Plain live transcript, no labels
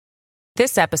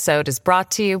This episode is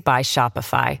brought to you by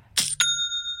Shopify.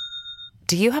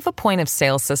 Do you have a point of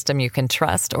sale system you can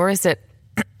trust, or is it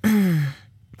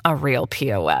a real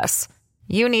POS?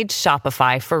 You need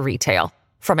Shopify for retail.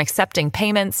 From accepting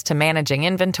payments to managing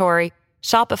inventory,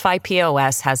 Shopify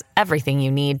POS has everything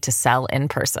you need to sell in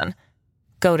person.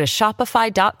 Go to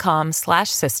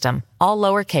shopify.com/system, all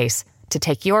lowercase, to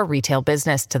take your retail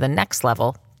business to the next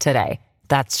level today.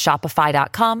 That's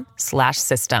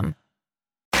shopify.com/system.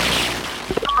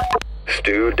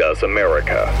 Stu Does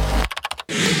America.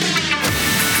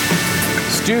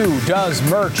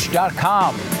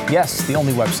 StuDoesMerch.com. Yes, the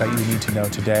only website you need to know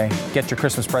today. Get your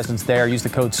Christmas presents there. Use the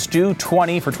code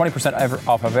STU20 for 20%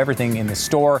 off of everything in the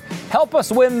store. Help us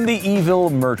win the evil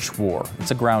merch war.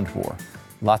 It's a ground war.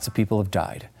 Lots of people have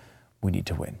died. We need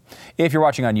to win. If you're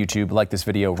watching on YouTube, like this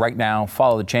video right now,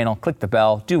 follow the channel, click the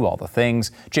bell, do all the things.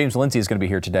 James Lindsay is going to be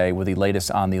here today with the latest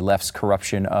on the left's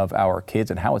corruption of our kids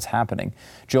and how it's happening.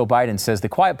 Joe Biden says the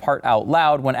quiet part out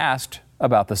loud when asked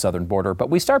about the southern border,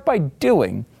 but we start by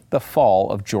doing the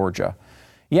fall of Georgia.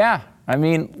 Yeah, I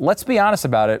mean, let's be honest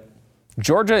about it.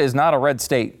 Georgia is not a red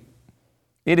state.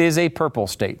 It is a purple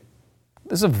state.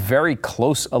 This is a very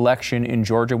close election in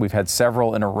Georgia. We've had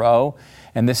several in a row.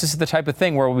 And this is the type of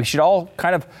thing where we should all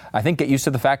kind of, I think, get used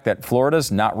to the fact that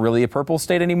Florida's not really a purple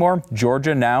state anymore.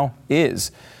 Georgia now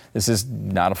is. This is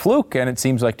not a fluke, and it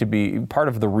seems like to be part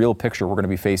of the real picture we're going to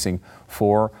be facing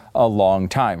for a long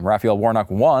time. Raphael Warnock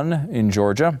won in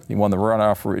Georgia. He won the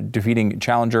runoff, defeating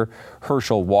challenger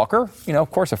Herschel Walker. You know,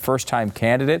 of course, a first-time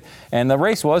candidate. And the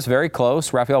race was very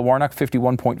close. Raphael Warnock,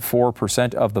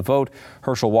 51.4% of the vote.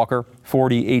 Herschel Walker,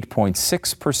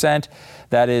 48.6%.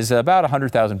 That is about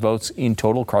 100,000 votes in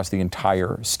total across the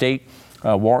entire state.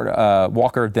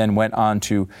 Walker then went on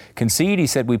to concede. He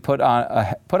said, we put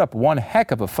up one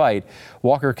heck of a fight.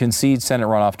 Walker concedes Senate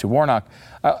runoff to Warnock.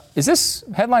 Is this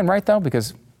headline right, though?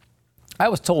 Because I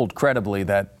was told credibly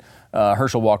that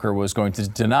Herschel Walker was going to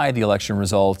deny the election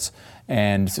results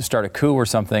and start a coup or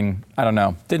something. I don't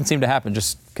know. Didn't seem to happen,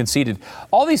 just conceded.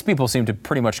 All these people seem to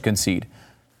pretty much concede.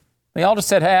 They all just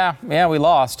said, yeah, we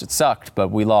lost. It sucked, but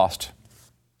we lost.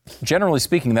 Generally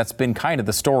speaking, that's been kind of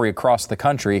the story across the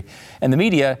country. And the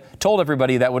media told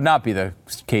everybody that would not be the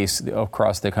case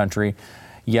across the country.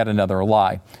 Yet another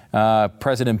lie.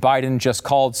 President Biden just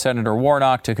called Senator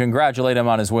Warnock to congratulate him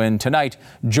on his win. Tonight,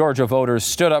 Georgia voters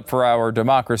stood up for our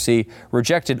democracy,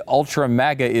 rejected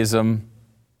ultra-MAGAism,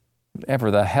 whatever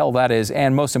the hell that is,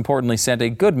 and most importantly, sent a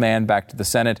good man back to the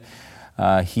Senate.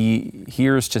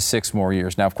 Here's to 6 more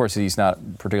years. Now, of course, he's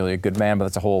not particularly a good man, but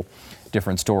that's a whole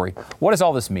different story. What does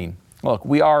all this mean? Look,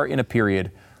 we are in a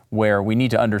period where we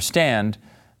need to understand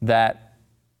that,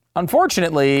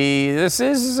 unfortunately, this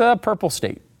is a purple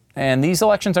state, and these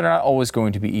elections are not always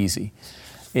going to be easy.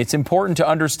 It's important to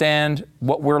understand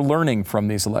what we're learning from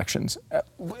these elections.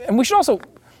 And we should also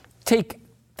take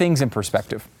things in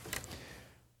perspective.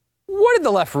 What did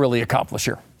the left really accomplish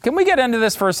here? Can we get into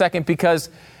this for a second? Because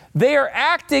they are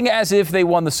acting as if they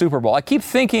won the Super Bowl. I keep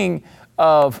thinking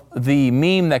of the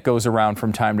meme that goes around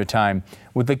from time to time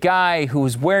with the guy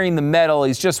who's wearing the medal.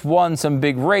 He's just won some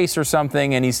big race or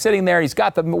something, and he's sitting there. He's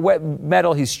got the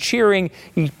medal. He's cheering.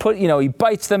 He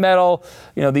bites the medal.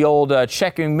 The old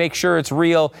checking, make sure it's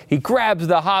real. He grabs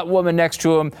the hot woman next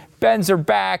to him, bends her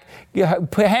back,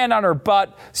 put a hand on her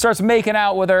butt, starts making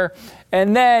out with her,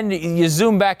 and then you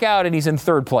zoom back out, and he's in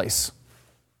third place.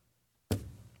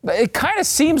 It kind of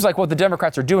seems like what the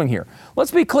Democrats are doing here. Let's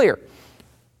be clear.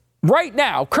 Right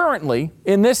now, currently,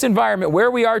 in this environment where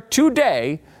we are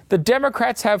today, the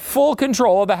Democrats have full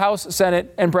control of the House,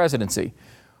 Senate, and presidency.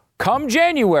 Come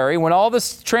January, when all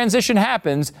this transition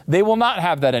happens, they will not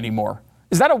have that anymore.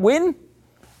 Is that a win?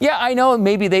 Yeah, I know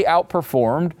maybe they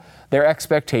outperformed their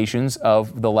expectations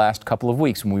of the last couple of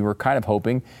weeks when we were kind of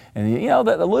hoping, and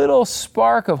that a little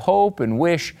spark of hope and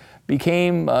wish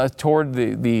became toward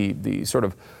the sort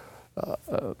of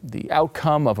the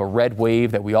outcome of a red wave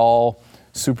that we all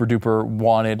super duper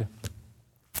wanted.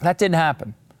 That didn't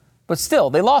happen. But still,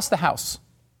 they lost the House.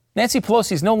 Nancy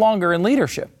Pelosi is no longer in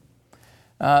leadership.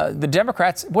 The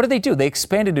Democrats, what did they do? They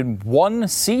expanded in 1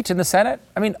 seat in the Senate.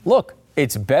 I mean, look,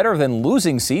 it's better than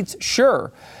losing seats,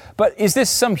 sure. But is this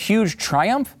some huge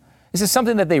triumph? Is this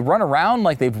something that they run around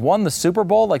like they've won the Super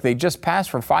Bowl, like they just passed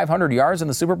for 500 yards in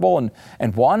the Super Bowl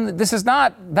and won? This is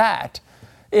not that.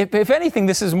 If anything,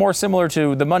 this is more similar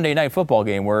to the Monday Night Football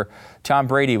game where Tom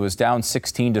Brady was down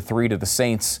 16-3 to the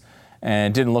Saints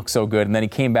and didn't look so good. And then he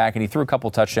came back and he threw a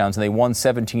couple touchdowns and they won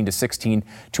 17-16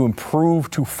 to improve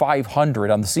to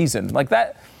 500 on the season. Like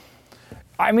that.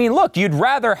 I mean, look, you'd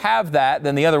rather have that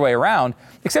than the other way around,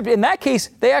 except in that case,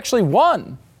 they actually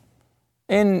won.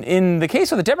 In the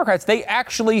case of the Democrats, they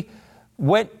actually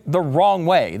went the wrong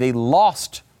way. They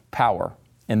lost power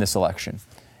in this election.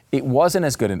 It wasn't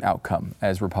as good an outcome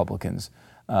as Republicans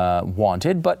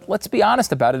wanted, but let's be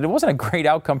honest about it. It wasn't a great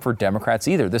outcome for Democrats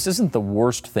either. This isn't the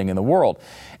worst thing in the world.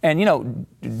 And, you know,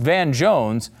 Van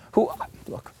Jones, who,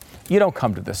 look, you don't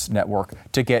come to this network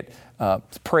to get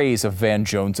praise of Van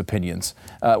Jones' opinions.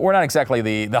 We're not exactly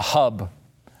the hub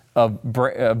of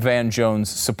Van Jones'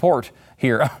 support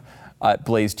here at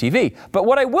Blaze TV. But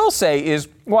what I will say is,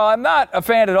 while I'm not a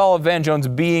fan at all of Van Jones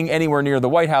being anywhere near the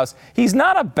White House, he's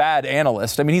not a bad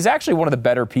analyst. I mean, he's actually one of the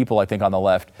better people, I think, on the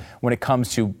left when it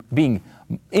comes to being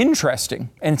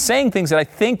interesting and saying things that I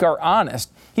think are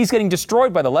honest. He's getting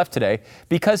destroyed by the left today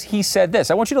because he said this.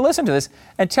 I want you to listen to this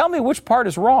and tell me which part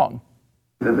is wrong.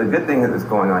 The good thing that's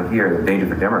going on here, the danger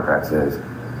for Democrats is,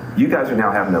 you guys are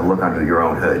now having to look under your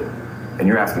own hood, and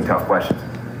you're asking tough questions.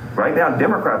 Right now,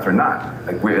 Democrats are not.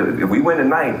 Like, if we win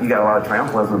tonight, you got a lot of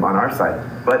triumphalism on our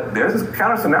side. But there's this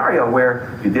counter scenario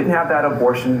where you didn't have that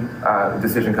abortion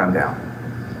decision come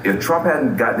down. If Trump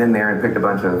hadn't gotten in there and picked a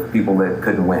bunch of people that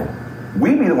couldn't win,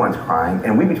 we'd be the ones crying,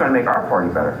 and we'd be trying to make our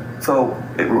party better. So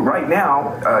right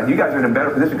now, you guys are in a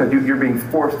better position because you're being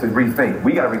forced to rethink.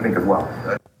 We got to rethink as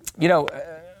well. You know,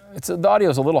 the audio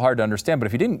is a little hard to understand, but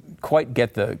if you didn't quite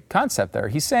get the concept there,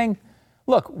 he's saying,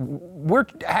 look, we're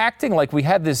acting like we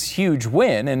had this huge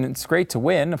win, and it's great to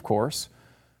win, of course,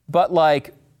 but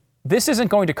like, this isn't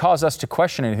going to cause us to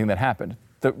question anything that happened.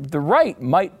 The right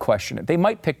might question it. They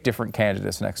might pick different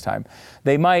candidates next time.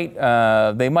 They might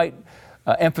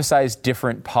emphasize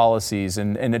different policies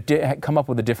and come up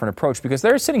with a different approach, because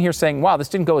they're sitting here saying, wow, this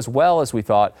didn't go as well as we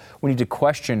thought. We need to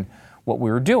question what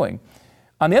we were doing.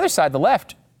 On the other side, the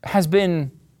left has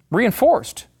been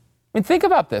reinforced. I mean, think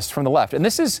about this from the left, and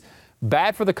this is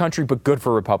bad for the country, but good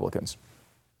for Republicans.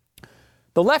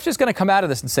 The left is going to come out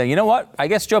of this and say, you know what? I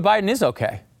guess Joe Biden is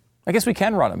okay. I guess we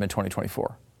can run him in 2024.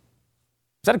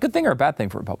 Is that a good thing or a bad thing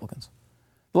for Republicans?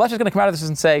 The left is going to come out of this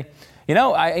and say,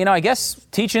 I guess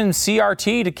teaching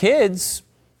CRT to kids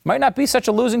might not be such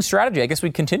a losing strategy. I guess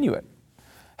we'd continue it.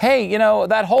 Hey,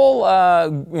 that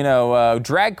whole,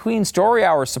 drag queen story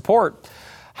hour support,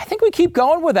 I think we keep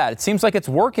going with that. It seems like it's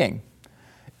working.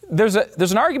 There's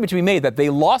an argument to be made that they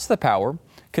lost the power.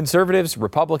 Conservatives,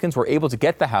 Republicans were able to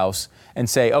get the House and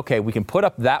say, okay, we can put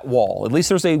up that wall. At least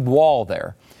there's a wall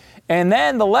there. And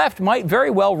then the left might very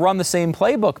well run the same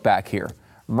playbook back here.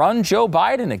 Run Joe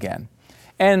Biden again.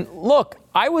 And look,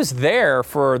 I was there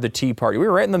for the Tea Party. We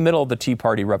were right in the middle of the Tea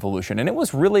Party revolution, and it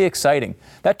was really exciting.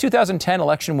 That 2010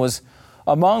 election was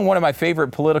among one of my favorite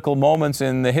political moments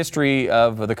in the history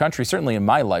of the country, certainly in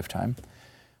my lifetime.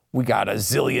 We got a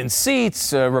zillion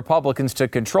seats. Republicans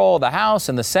took control of the House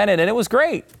and the Senate, and it was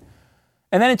great.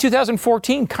 And then in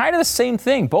 2014, kind of the same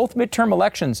thing. Both midterm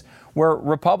elections where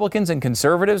Republicans and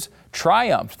conservatives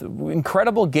triumphed.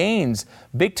 Incredible gains,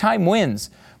 big-time wins.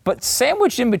 But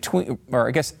sandwiched in between, or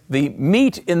I guess the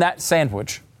meat in that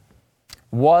sandwich,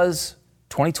 was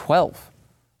 2012.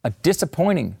 A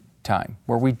disappointing time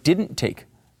where we didn't take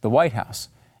the White House.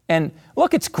 And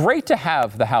look, it's great to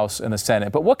have the House and the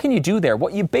Senate, but what can you do there?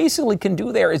 What you basically can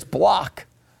do there is block.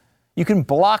 You can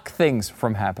block things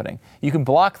from happening. You can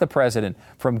block the president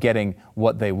from getting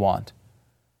what they want.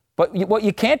 But what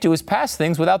you can't do is pass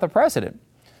things without the president.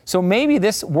 So maybe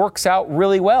this works out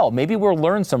really well. Maybe we'll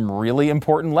learn some really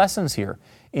important lessons here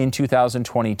in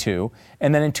 2022.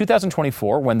 And then in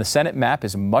 2024, when the Senate map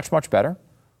is much, much better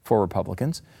for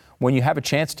Republicans, when you have a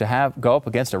chance to go up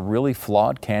against a really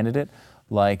flawed candidate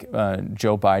like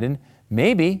Joe Biden,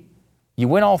 maybe you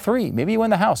win all three. Maybe you win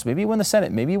the House. Maybe you win the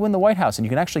Senate. Maybe you win the White House, and you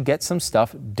can actually get some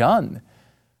stuff done.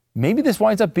 Maybe this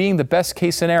winds up being the best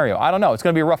case scenario. I don't know. It's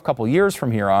going to be a rough couple years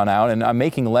from here on out, and I'm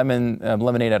making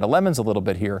lemonade out of lemons a little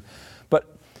bit here.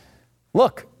 But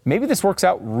look, maybe this works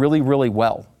out really, really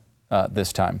well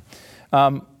this time.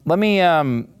 Let me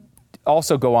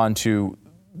also go on to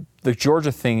the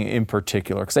Georgia thing in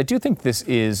particular, because I do think this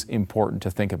is important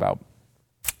to think about.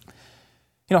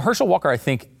 Herschel Walker, I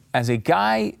think, as a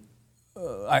guy,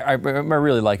 I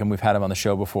really like him. We've had him on the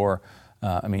show before.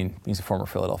 He's a former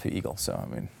Philadelphia Eagle, so,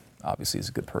 obviously he's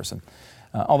a good person.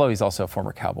 Although he's also a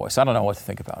former Cowboy, so I don't know what to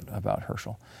think about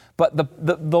Herschel. But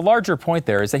the larger point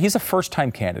there is that he's a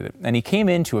first-time candidate, and he came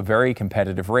into a very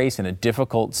competitive race in a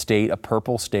difficult state, a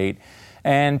purple state.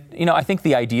 And, I think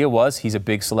the idea was he's a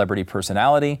big celebrity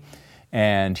personality,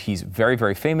 and he's very,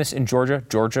 very famous in Georgia.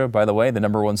 Georgia, by the way, the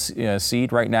number one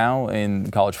seed right now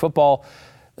in college football.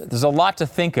 There's a lot to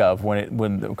think of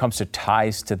when it comes to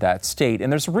ties to that state. And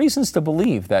there's reasons to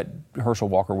believe that Herschel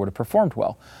Walker would have performed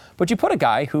well. But you put a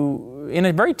guy who, in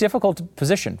a very difficult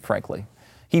position, frankly.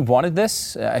 He wanted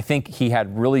this. I think he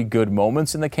had really good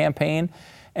moments in the campaign.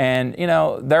 And,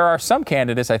 there are some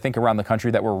candidates, I think, around the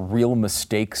country that were real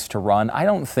mistakes to run. I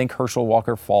don't think Herschel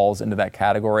Walker falls into that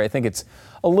category. I think it's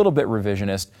a little bit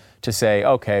revisionist to say,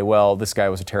 okay, well, this guy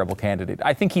was a terrible candidate.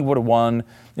 I think he would have won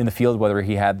in the field whether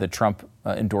he had the Trump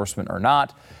endorsement or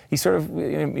not. He sort of,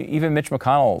 even Mitch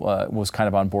McConnell was kind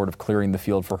of on board of clearing the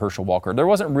field for Herschel Walker. There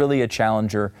wasn't really a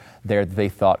challenger there that they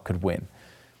thought could win.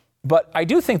 But I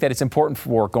do think that it's important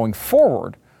for going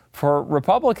forward for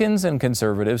Republicans and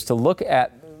conservatives to look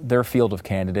at their field of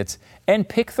candidates and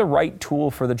pick the right tool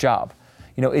for the job.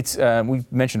 We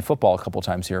mentioned football a couple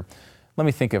times here. Let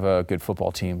me think of a good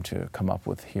football team to come up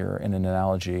with here in an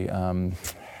analogy.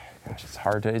 It's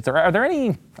hard to. Are there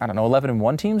any,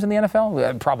 11-1 teams in the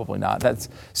NFL? Probably not. That's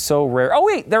so rare. Oh,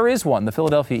 wait, there is one, the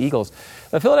Philadelphia Eagles.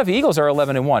 The Philadelphia Eagles are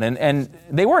 11-1, and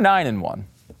they were 9-1.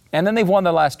 And then they've won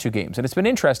the last 2 games. And it's been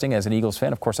interesting as an Eagles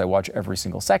fan. Of course, I watch every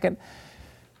single second.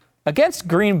 Against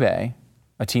Green Bay,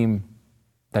 a team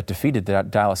that defeated the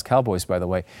Dallas Cowboys, by the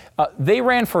way, they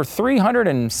ran for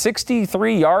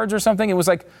 363 yards or something. It was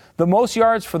like the most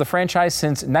yards for the franchise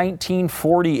since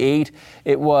 1948.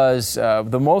 It was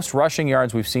the most rushing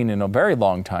yards we've seen in a very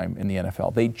long time in the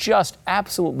NFL. They just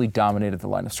absolutely dominated the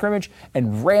line of scrimmage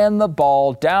and ran the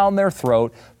ball down their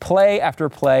throat, play after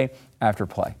play after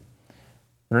play.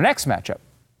 Their next matchup,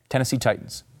 Tennessee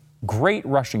Titans. Great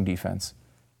rushing defense.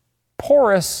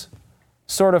 Porous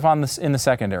sort of in the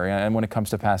secondary and when it comes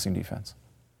to passing defense.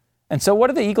 And so what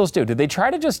did the Eagles do? Did they try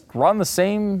to just run the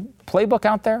same playbook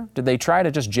out there? Did they try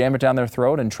to just jam it down their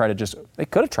throat and they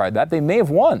could have tried that. They may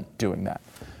have won doing that.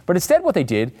 But instead what they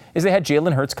did is they had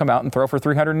Jalen Hurts come out and throw for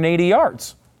 380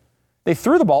 yards. They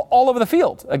threw the ball all over the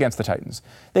field against the Titans.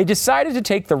 They decided to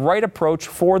take the right approach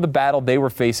for the battle they were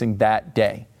facing that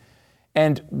day.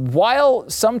 And while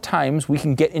sometimes we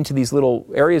can get into these little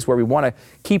areas where we want to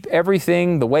keep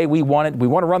everything the way we want it, we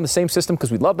want to run the same system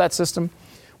because we love that system,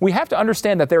 we have to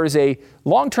understand that there is a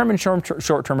long-term and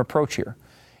short-term approach here.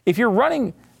 If you're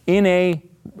running in a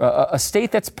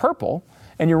state that's purple,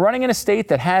 and you're running in a state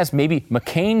that has maybe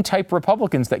McCain-type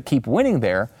Republicans that keep winning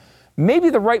there, maybe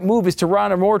the right move is to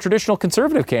run a more traditional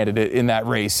conservative candidate in that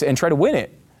race and try to win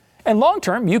it. And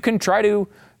long-term, you can try to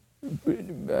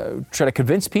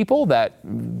convince people that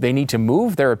they need to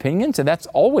move their opinions, and that's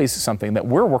always something that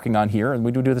we're working on here, and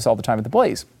we do this all the time at the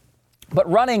Blaze. But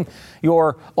running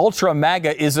your ultra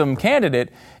MAGA-ism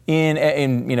candidate in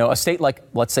a state like,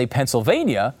 let's say,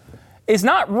 Pennsylvania, is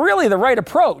not really the right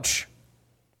approach.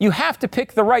 You have to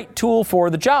pick the right tool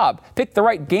for the job. Pick the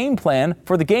right game plan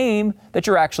for the game that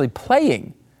you're actually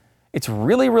playing. It's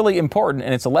really, really important,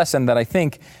 and it's a lesson that I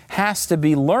think has to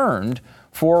be learned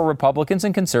for Republicans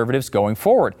and conservatives going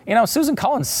forward. Susan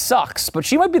Collins sucks, but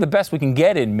she might be the best we can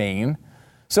get in Maine.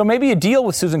 So maybe you deal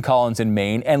with Susan Collins in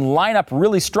Maine and line up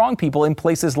really strong people in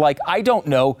places like,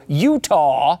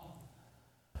 Utah,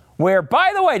 where,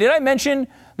 by the way, did I mention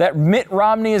that Mitt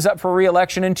Romney is up for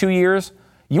re-election in 2 years?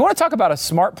 You want to talk about a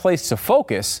smart place to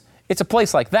focus, it's a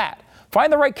place like that.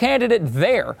 Find the right candidate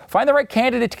there. Find the right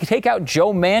candidate to take out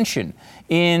Joe Manchin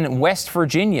in West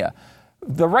Virginia.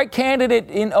 The right candidate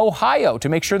in Ohio to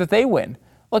make sure that they win.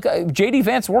 Look, J.D.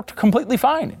 Vance worked completely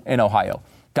fine in Ohio.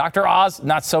 Dr. Oz,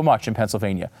 not so much in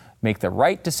Pennsylvania. Make the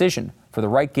right decision for the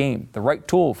right game, the right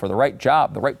tool for the right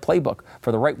job, the right playbook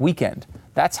for the right weekend.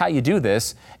 That's how you do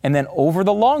this. And then over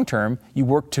the long term, you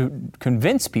work to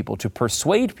convince people, to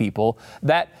persuade people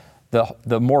that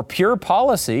the more pure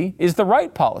policy is the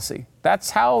right policy.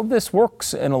 That's how this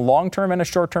works in a long-term and a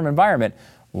short-term environment.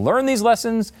 Learn these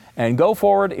lessons and go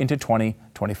forward into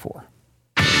 2024.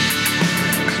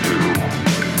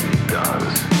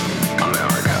 Does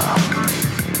America.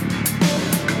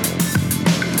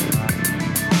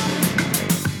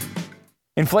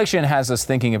 Inflation has us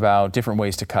thinking about different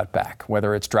ways to cut back,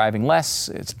 whether it's driving less,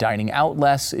 it's dining out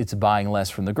less, it's buying less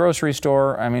from the grocery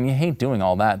store. You hate doing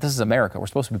all that. This is America. We're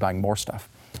supposed to be buying more stuff.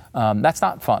 That's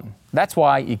not fun. That's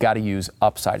why you got to use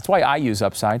Upside. It's why I use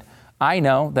Upside. I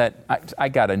know that I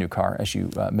got a new car, as you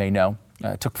may know.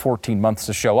 It took 14 months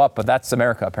to show up, but that's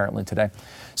America apparently today.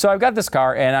 So I've got this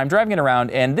car, and I'm driving it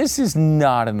around, and this is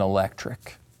not an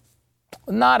electric,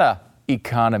 not a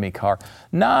economy car,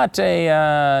 it's not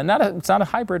a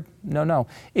hybrid. No.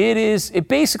 It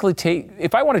basically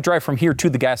if I want to drive from here to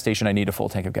the gas station, I need a full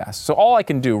tank of gas. So all I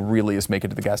can do really is make it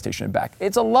to the gas station and back.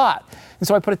 It's a lot. And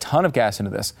so I put a ton of gas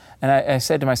into this. And I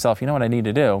said to myself, you know what I need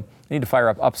to do? I need to fire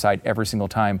up Upside every single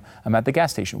time I'm at the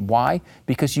gas station. Why?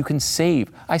 Because you can save.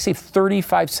 I save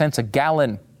 35 cents a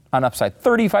gallon on Upside.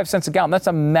 35 cents a gallon. That's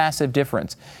a massive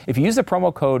difference. If you use the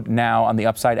promo code now on the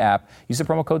Upside app, use the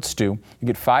promo code STU, you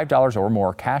get $5 or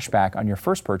more cash back on your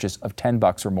first purchase of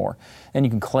 $10 or more. Then you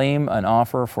can claim an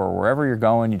offer for wherever you're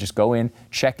going. You just go in,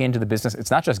 check into the business.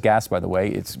 It's not just gas, by the way.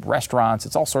 It's restaurants.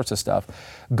 It's all sorts of stuff.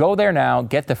 Go there now,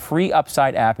 get the free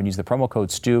Upside app and use the promo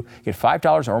code STU. Get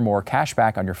 $5 or more cash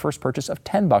back on your first purchase of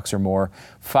 $10 or more.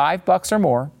 $5 or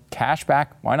more cash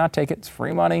back. Why not take it? It's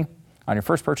free money on your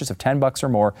first purchase of $10 or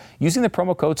more using the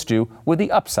promo code STU with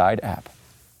the Upside app.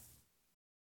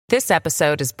 This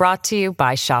episode is brought to you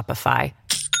by Shopify.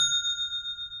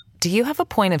 Do you have a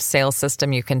point of sale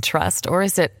system you can trust, or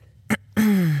is it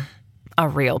a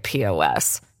real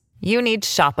POS? You need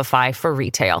Shopify for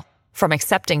retail. From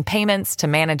accepting payments to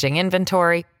managing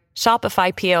inventory,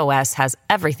 Shopify POS has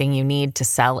everything you need to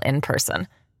sell in person.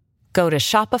 Go to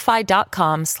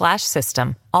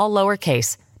shopify.com/system, all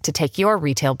lowercase, to take your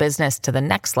retail business to the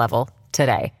next level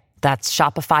today. That's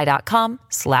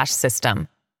shopify.com/system.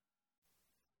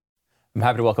 I'm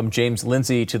happy to welcome James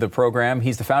Lindsay to the program.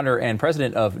 He's the founder and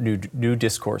president of New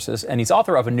Discourses, and he's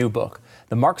author of a new book,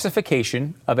 The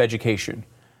Marxification of Education.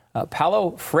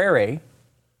 Paulo Freire,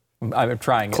 I'm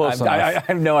trying. I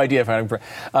have no idea if I'm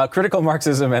critical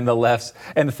Marxism and the left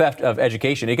and the theft of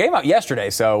education. It came out yesterday,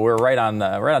 so we're right on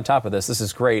top of this. This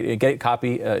is great. Get a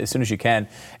copy as soon as you can,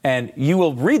 and you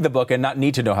will read the book and not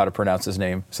need to know how to pronounce his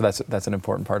name. So that's an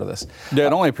important part of this. Yeah,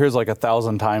 it only appears like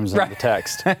 1,000 times in the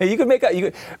text. You could make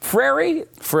Freire.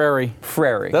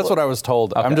 That's what I was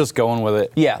told. Okay. I'm just going with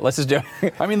it. Yeah, let's just do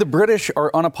it. I mean, the British are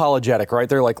unapologetic, right?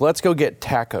 They're like, let's go get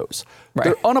tacos. Right.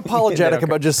 They're unapologetic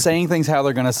about just saying things how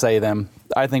they're going to say them.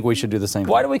 I think we should do the same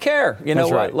thing. Why do we care? You know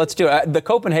That's what? right. Let's do it. The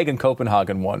Copenhagen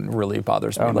one really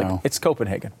bothers me. Oh, no. It's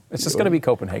Copenhagen. It's just going to be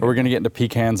Copenhagen. We're going to get into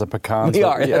pecans and pecans. We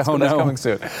are. That's coming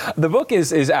soon. The book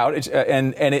is out,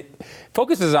 and it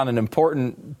focuses on an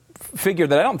important figure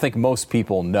that I don't think most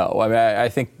people know. I mean, I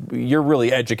think you're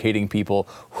really educating people.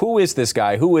 Who is this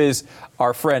guy? Who is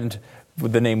our friend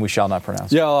with the name we shall not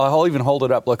pronounce? Yeah, I'll even hold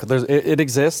it up. Look, it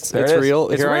exists. It's real.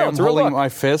 It's Here real. I am holding my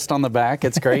fist on the back.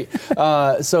 It's great.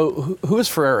 So who is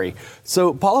Freire?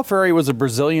 So Paulo Freire was a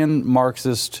Brazilian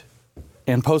Marxist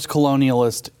and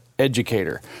post-colonialist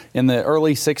educator. In the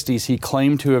early 60s, he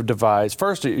claimed to have devised,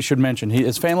 first you should mention,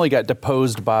 his family got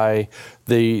deposed by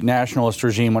the nationalist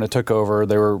regime when it took over.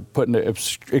 They were put into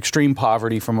extreme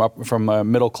poverty from a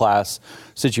middle class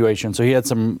situation. So he had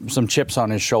some chips on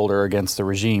his shoulder against the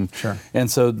regime. Sure.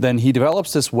 And so then he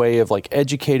develops this way of like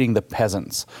educating the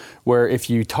peasants, where if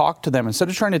you talk to them, instead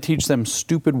of trying to teach them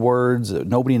stupid words that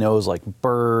nobody knows, like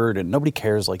bird, and nobody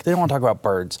cares, like they don't want to talk about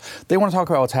birds. They want to talk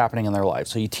about what's happening in their life.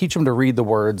 So you teach them to read the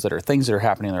words that are things that are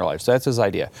happening in their life. So that's his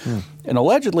idea. And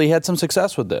allegedly he had some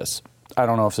success with this. I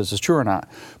don't know if this is true or not.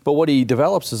 But what he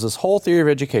develops is this whole theory of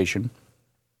education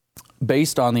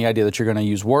based on the idea that you're going to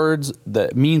use words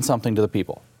that mean something to the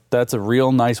people. That's a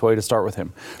real nice way to start with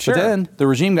him. Sure. But then the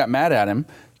regime got mad at him,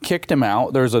 kicked him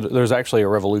out. There's actually a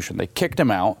revolution. They kicked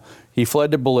him out. He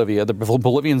fled to Bolivia. The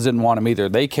Bolivians didn't want him either.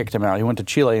 They kicked him out. He went to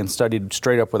Chile and studied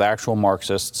straight up with actual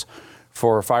Marxists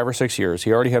for 5 or 6 years.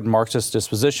 He already had Marxist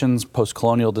dispositions,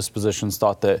 post-colonial dispositions,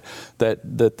 thought that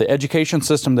the education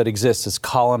system that exists is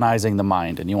colonizing the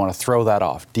mind, and you want to throw that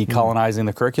off. Decolonizing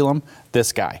the curriculum,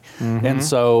 this guy. And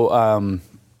so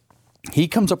he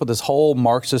comes up with this whole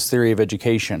Marxist theory of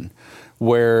education,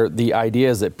 where the idea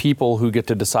is that people who get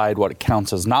to decide what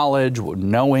counts as knowledge, what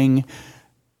knowing,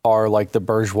 are like the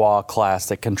bourgeois class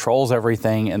that controls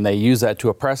everything, and they use that to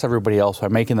oppress everybody else by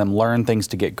making them learn things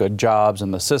to get good jobs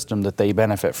in the system that they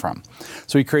benefit from.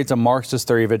 So he creates a Marxist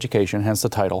theory of education, hence the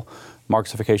title,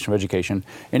 Marxification of Education,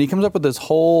 and he comes up with this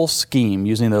whole scheme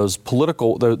using those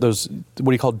those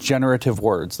what he called generative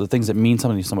words, the things that mean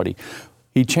something to somebody.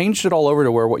 He changed it all over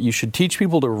to where what you should teach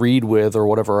people to read with or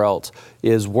whatever else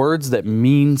is words that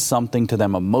mean something to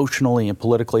them emotionally and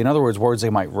politically. In other words, words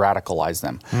that might radicalize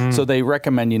them. So they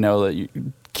recommend, that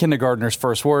kindergartner's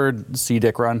first word, see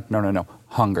Dick run? No.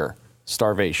 Hunger,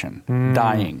 starvation,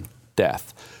 dying,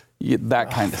 death.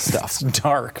 That kind of stuff. It's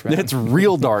dark, man. It's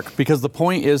real dark, because the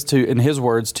point is to, in his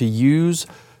words, to use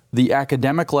the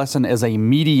academic lesson as a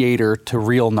mediator to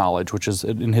real knowledge, which is,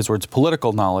 in his words,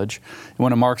 political knowledge. And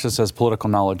when a Marxist says political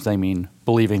knowledge, they mean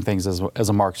believing things as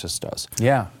a Marxist does.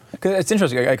 Yeah. It's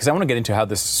interesting, because I want to get into how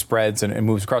this spreads and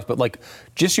moves across, but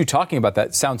just you talking about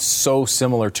that sounds so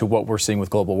similar to what we're seeing with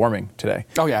global warming today.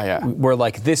 Oh, yeah. Where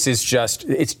this is just,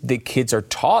 the kids are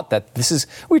taught that this is,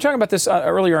 we were talking about this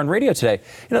earlier on radio today.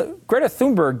 Greta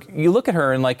Thunberg, you look at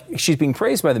her and she's being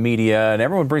praised by the media and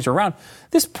everyone brings her around.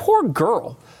 This poor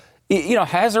girl,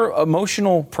 has her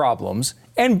emotional problems,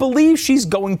 and believes she's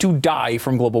going to die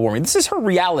from global warming. This is her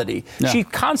reality. Yeah. She's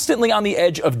constantly on the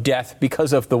edge of death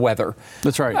because of the weather.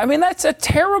 That's right. I mean, that's a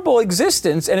terrible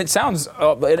existence, and it sounds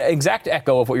an exact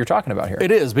echo of what you're talking about here.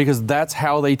 It is, because that's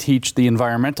how they teach the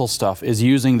environmental stuff, is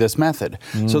using this method.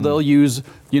 So they'll use,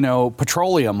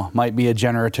 petroleum might be a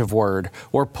generative word,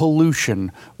 or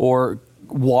pollution, or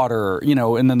water,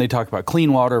 and then they talk about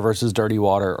clean water versus dirty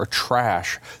water, or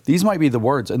trash. These might be the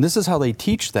words, and this is how they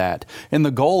teach that. And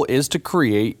the goal is to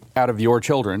create, out of your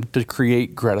children, to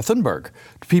create Greta Thunberg,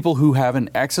 people who have an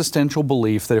existential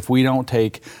belief that if we don't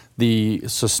take the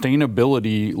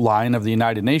sustainability line of the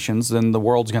United Nations, then the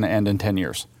world's going to end in 10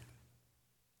 years.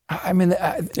 I mean,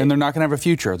 and they're not going to have a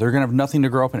future. They're going to have nothing to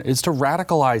grow up in. It's to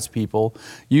radicalize people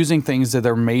using things that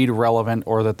are made relevant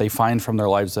or that they find from their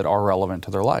lives that are relevant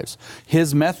to their lives.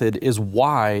 His method is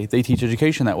why they teach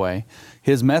education that way.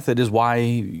 His method is why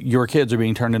your kids are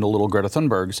being turned into little Greta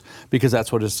Thunbergs, because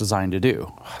that's what it's designed to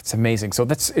do. It's amazing. So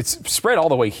it's spread all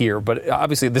the way here, but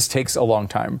obviously this takes a long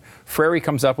time. Frary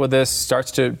comes up with this,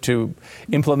 starts to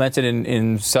implement it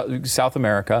in South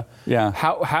America. Yeah.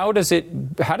 How does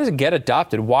it get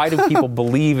adopted? Why do people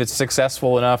believe it's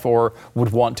successful enough or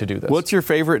would want to do this? What's your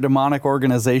favorite demonic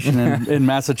organization in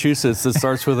Massachusetts that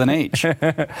starts with an H?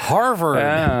 Harvard.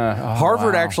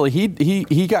 Harvard, wow. Actually,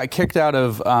 he got kicked out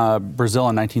of Brazil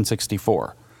in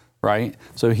 1964, right?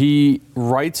 So he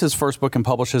writes his first book and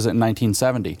publishes it in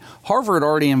 1970. Harvard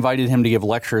already invited him to give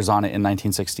lectures on it in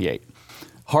 1968.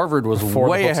 Harvard was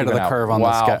way ahead of the curve on this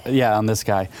guy. Yeah, on this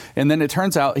guy. And then it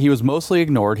turns out he was mostly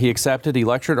ignored. He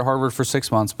lectured at Harvard for 6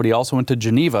 months, but he also went to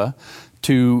Geneva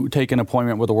to take an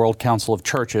appointment with the World Council of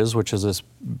Churches, which is this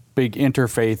big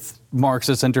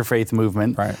Marxist interfaith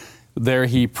movement. Right. There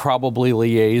he probably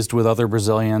liaised with other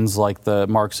Brazilians like the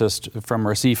Marxist from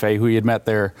Recife, who he had met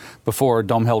there before,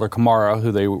 Dom Helder Camara,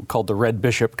 who they called the Red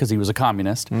Bishop because he was a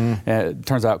communist. It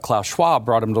turns out Klaus Schwab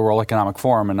brought him to the World Economic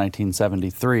Forum in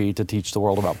 1973 to teach the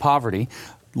world about poverty.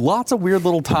 Lots of weird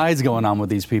little ties going on with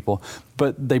these people.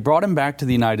 But they brought him back to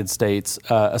the United States,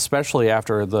 especially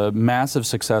after the massive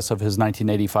success of his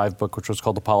 1985 book, which was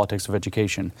called The Politics of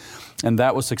Education. And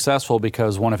that was successful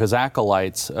because one of his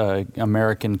acolytes,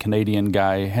 American-Canadian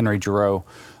guy, Henry Giroux,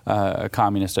 a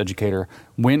communist educator,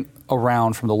 went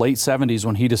around from the late 70s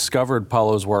when he discovered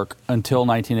Paulo's work until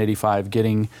 1985,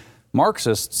 getting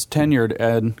Marxists tenured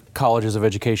at colleges of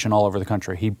education all over the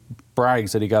country. He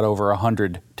brags that he got over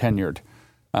 100 tenured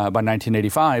by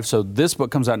 1985. So this book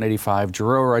comes out in 85.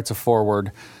 Giroux writes a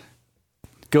foreword,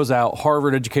 goes out.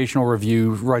 Harvard Educational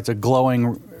Review writes a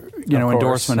glowing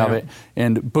endorsement of it,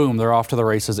 and boom, they're off to the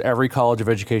races. Every college of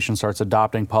education starts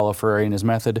adopting Paulo Freire and his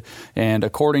method. And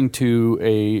according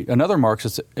to another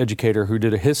Marxist educator who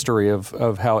did a history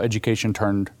of how education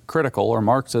turned critical or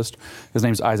Marxist, his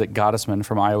name's Isaac Gottesman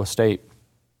from Iowa State.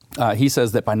 He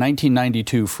says that by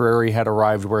 1992, Freire had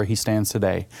arrived where he stands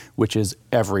today, which is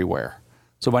everywhere.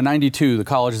 So by 92, the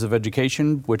colleges of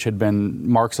education, which had been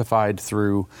Marxified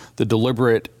through the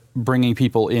deliberate bringing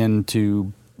people in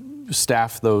to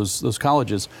staff those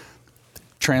colleges,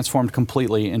 transformed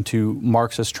completely into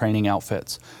Marxist training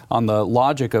outfits. On the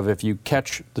logic of if you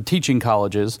catch the teaching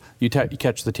colleges, you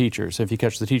catch the teachers. If you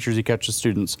catch the teachers, you catch the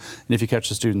students. And if you catch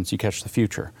the students, you catch the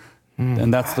future.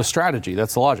 And that's the strategy.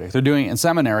 That's the logic. They're doing it in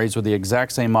seminaries with the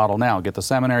exact same model now. Get the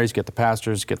seminaries, get the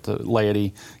pastors, get the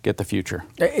laity, get the future.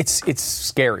 It's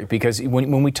scary because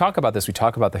when we talk about this, we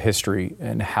talk about the history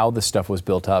and how this stuff was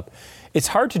built up. It's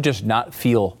hard to just not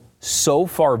feel so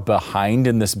far behind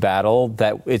in this battle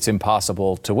that it's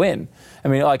impossible to win. I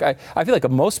mean, I feel like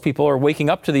most people are waking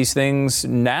up to these things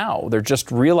now. They're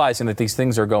just realizing that these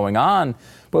things are going on,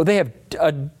 but they have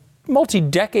a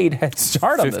multi-decade head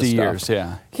start on this stuff. 50 years,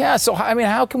 yeah. Yeah, so, I mean,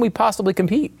 how can we possibly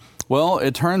compete? Well,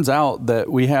 it turns out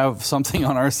that we have something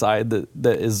on our side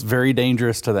that is very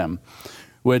dangerous to them,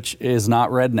 which is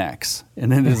not rednecks,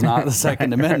 and it is not the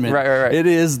Second Amendment. Right. It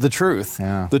is the truth.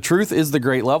 Yeah. The truth is the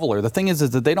great leveler. The thing is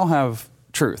that they don't have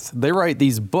truth. They write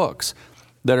these books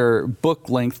that are book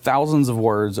length, thousands of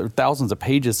words, or thousands of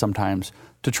pages sometimes,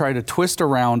 to try to twist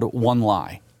around one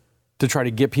lie, to try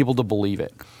to get people to believe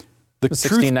it. The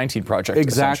 1619 Project.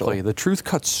 Exactly. The truth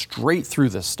cuts straight through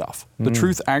this stuff. The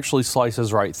truth actually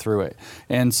slices right through it.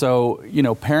 And so,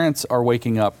 parents are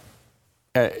waking up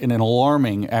at an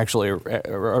alarming, actually,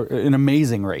 an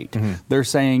amazing rate. They're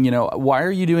saying, why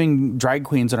are you doing drag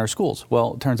queens in our schools?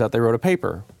 Well, it turns out they wrote a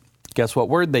paper. Guess what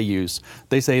word they use?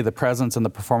 They say the presence and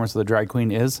the performance of the drag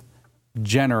queen is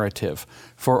generative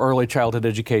for early childhood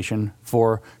education,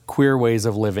 for queer ways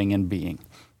of living and being.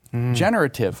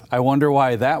 Generative. I wonder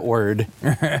why that word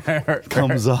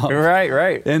comes up.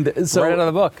 Right. And so, right out of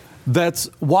the book. That's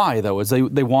why, though, is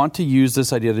they want to use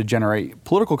this idea to generate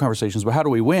political conversations. But how do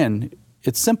we win?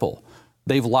 It's simple.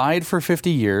 They've lied for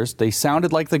 50 years. They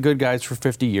sounded like the good guys for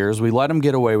 50 years. We let them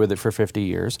get away with it for 50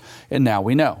 years. And now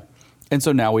we know. And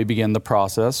so now we begin the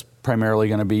process, primarily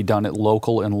going to be done at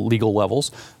local and legal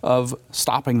levels, of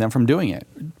stopping them from doing it,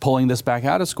 pulling this back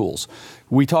out of schools.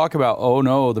 We talk about, oh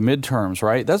no, the midterms,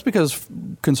 right? That's because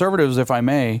conservatives, if I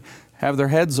may, have their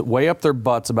heads way up their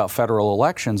butts about federal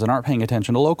elections and aren't paying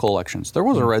attention to local elections. There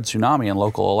was a red tsunami in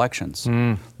local elections.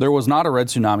 There was not a red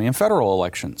tsunami in federal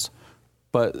elections.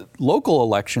 But local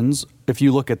elections, if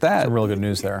you look at that... Some real good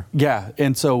news there. Yeah,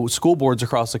 and so school boards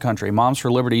across the country, Moms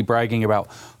for Liberty bragging about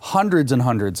hundreds and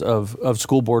hundreds of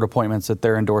school board appointments that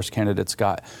their endorsed candidates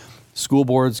got. School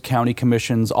boards, county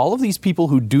commissions, all of these people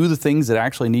who do the things that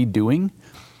actually need doing,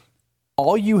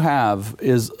 all you have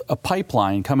is a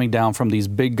pipeline coming down from these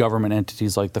big government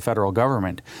entities like the federal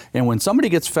government. And when somebody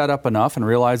gets fed up enough and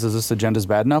realizes this agenda is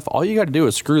bad enough, all you got to do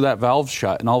is screw that valve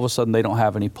shut, and all of a sudden they don't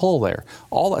have any pull there.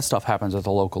 All that stuff happens at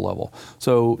the local level.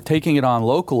 So taking it on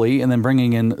locally and then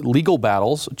bringing in legal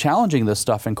battles, challenging this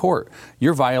stuff in court.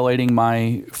 You're violating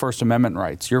my First Amendment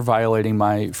rights. You're violating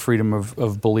my freedom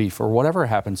of belief, or whatever it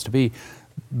happens to be.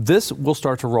 This will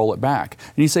start to roll it back.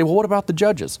 And you say, well, what about the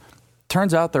judges?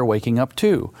 Turns out they're waking up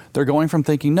too. They're going from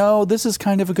thinking, no, this is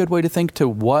kind of a good way to think, to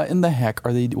what in the heck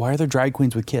are they? Why are there drag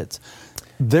queens with kids?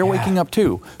 They're waking up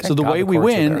too. So the way we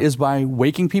win is by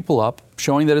waking people up,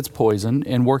 showing that it's poison,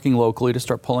 and working locally to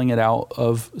start pulling it out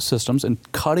of systems and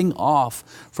cutting off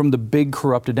from the big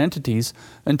corrupted entities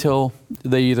until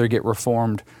they either get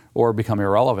reformed or become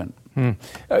irrelevant.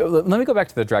 Let me go back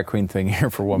to the drag queen thing here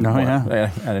for one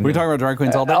moment. We talk about drag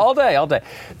queens all day? All day.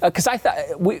 Because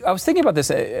I was thinking about this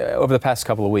over the past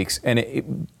couple of weeks,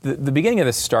 and the beginning of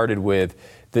this started with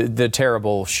the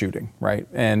terrible shooting, right?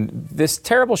 And this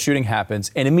terrible shooting happens,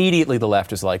 and immediately the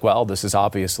left is like, well, this is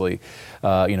obviously,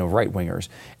 right-wingers.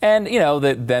 And,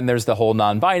 then there's the whole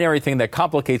non-binary thing that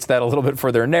complicates that a little bit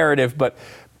for their narrative. But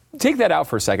take that out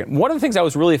for a second. One of the things I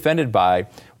was really offended by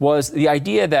was the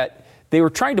idea that they were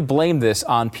trying to blame this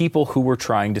on people who were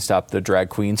trying to stop the drag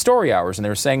queen story hours. And they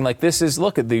were saying, like,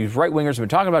 look at these right-wingers have been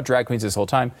talking about drag queens this whole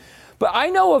time. But I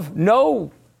know of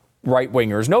no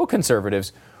right-wingers, no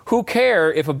conservatives, who care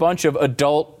if a bunch of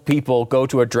adult people go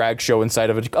to a drag show inside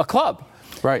of a club.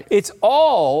 Right. It's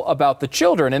all about the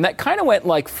children. And that kind of went,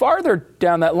 like, farther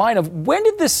down that line of, when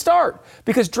did this start?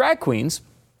 Because drag queens,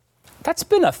 that's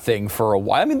been a thing for a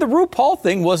while. I mean, the RuPaul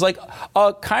thing was like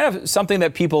kind of something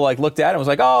that people like looked at and was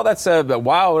like, oh, that's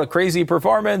a crazy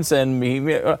performance. And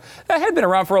that had been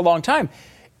around for a long time.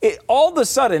 All of a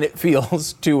sudden, it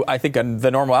feels to, I think, the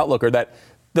normal outlooker that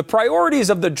the priorities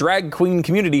of the drag queen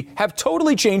community have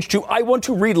totally changed to, I want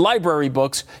to read library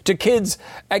books to kids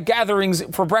at gatherings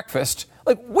for breakfast.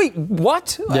 Like, wait,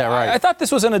 what? Yeah, right. I thought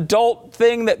this was an adult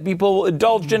thing that people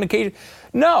indulged in occasionally.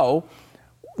 No.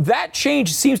 That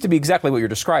change seems to be exactly what you're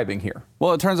describing here.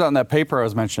 Well, it turns out in that paper I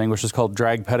was mentioning, which is called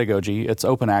Drag Pedagogy, it's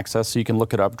open access, so you can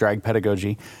look it up, Drag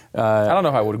Pedagogy. I don't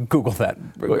know how I would Google that,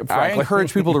 frankly. I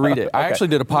encourage people to read it. Okay. I actually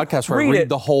did a podcast where I read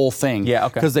the whole thing. Yeah,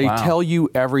 okay. Because they tell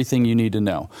you everything you need to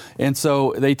know. And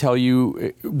so they tell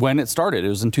you when it started. It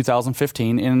was in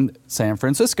 2015 in San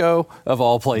Francisco, of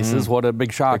all places. What a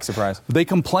big shock. Big surprise. They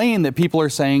complain that people are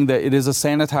saying that it is a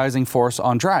sanitizing force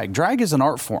on drag. Drag is an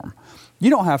art form. You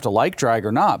don't have to like drag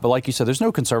or not, but like you said, there's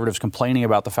no conservatives complaining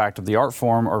about the fact of the art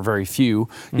form, or very few.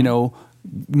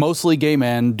 Mostly gay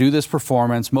men do this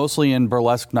performance, mostly in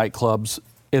burlesque nightclubs.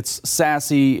 It's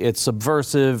sassy, it's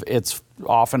subversive, it's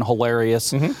often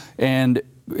hilarious, and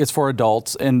it's for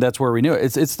adults, and that's where we knew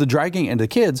it. It's the dragging into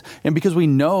kids, and because we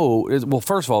know, well,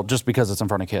 first of all, just because it's in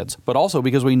front of kids, but also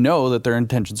because we know that their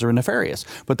intentions are nefarious.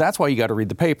 But that's why you got to read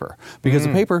the paper, because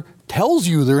the paper tells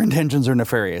you their intentions are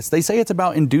nefarious. They say it's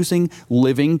about inducing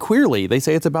living queerly. They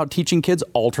say it's about teaching kids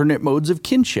alternate modes of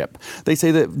kinship. They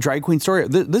say that drag queen story,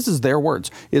 this is their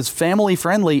words, is family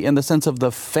friendly in the sense of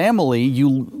the family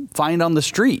you find on the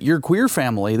street, your queer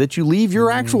family that you leave your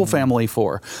actual family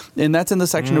for. And that's in the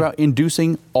section about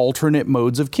inducing alternate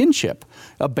modes of kinship.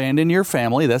 Abandon your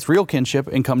family, that's real kinship,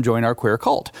 and come join our queer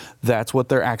cult. That's what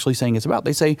they're actually saying it's about.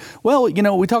 They say, well,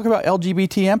 we talk about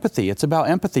LGBT empathy. It's about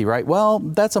empathy, right? Well,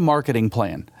 that's a marketing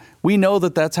plan. We know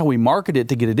that that's how we market it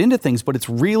to get it into things, but it's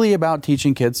really about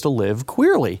teaching kids to live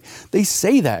queerly. They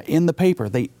say that in the paper.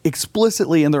 They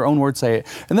explicitly, in their own words, say it.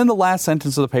 And then the last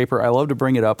sentence of the paper, I love to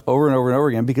bring it up over and over and over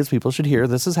again because people should hear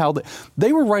this is how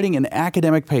they were writing an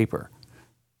academic paper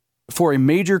for a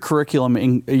major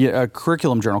curriculum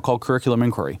journal called Curriculum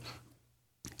Inquiry.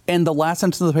 And the last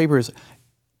sentence of the paper is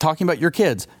talking about your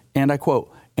kids, and I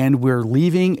quote, and we're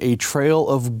leaving a trail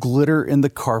of glitter in the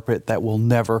carpet that will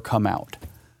never come out.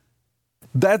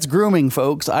 That's grooming,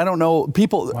 folks. I don't know.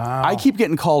 People, wow. I keep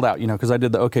getting called out, because I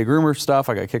did the OK Groomer stuff.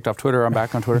 I got kicked off Twitter. I'm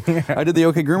back on Twitter. I did the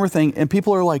OK Groomer thing, and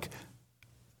people are like,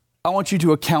 I want you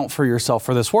to account for yourself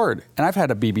for this word. And I've had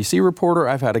a BBC reporter,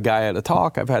 I've had a guy at a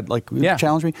talk, I've had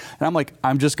challenge me. And I'm like,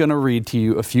 I'm just going to read to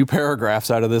you a few paragraphs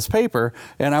out of this paper,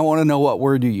 and I want to know what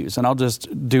word you use. And I'll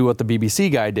just do what the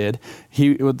BBC guy did.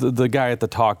 The guy at the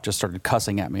talk just started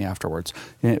cussing at me afterwards.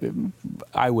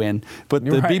 I win. But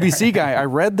the BBC guy, I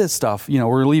read this stuff,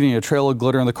 we're leaving a trail of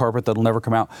glitter on the carpet that'll never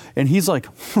come out. And he's like,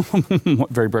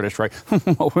 very British, right?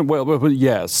 well,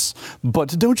 yes. But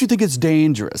don't you think it's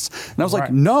dangerous? And I was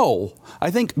like, no.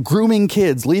 I think grooming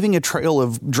kids, leaving a trail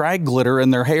of drag glitter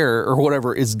in their hair or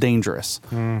whatever is dangerous.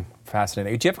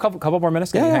 Fascinating. Do you have a couple more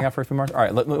minutes? Can you hang out for a few more? All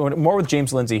right, more with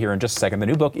James Lindsay here in just a second. The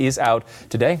new book is out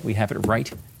today. We have it right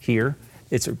here.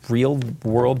 It's a real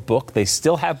world book. They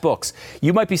still have books.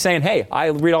 You might be saying, hey, I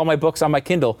read all my books on my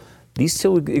Kindle. These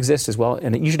still exist as well,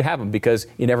 and you should have them because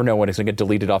you never know when it's going to get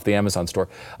deleted off the Amazon store.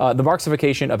 The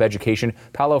Marxification of Education,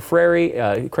 Paulo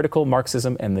Freire, Critical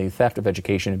Marxism and the Theft of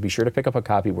Education. And be sure to pick up a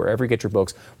copy wherever you get your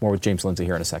books. More with James Lindsay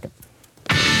here in a second.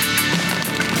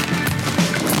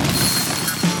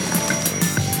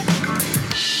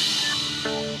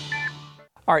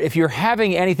 All right, if you're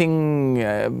having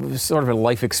anything sort of a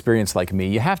life experience like me,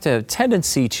 you have a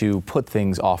tendency to put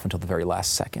things off until the very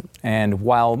last second. And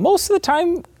while most of the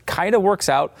time kind of works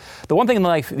out, the one thing in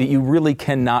life that you really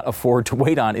cannot afford to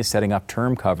wait on is setting up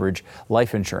term coverage,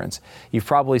 life insurance. You've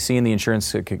probably seen the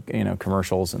insurance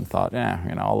commercials and thought,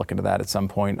 I'll look into that at some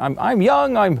point. I'm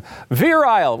young, I'm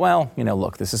virile. Well,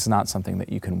 look, this is not something that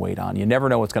you can wait on. You never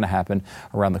know what's going to happen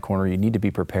around the corner. You need to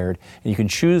be prepared. And you can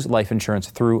choose life insurance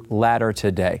through Ladder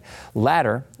today.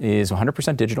 Ladder is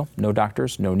 100% digital, no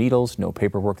doctors, no needles, no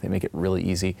paperwork. They make it really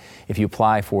easy. If you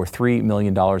apply for $3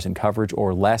 million in coverage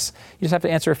or less, you just have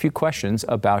to answer a few questions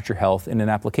about your health in an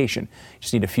application. You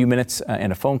just need a few minutes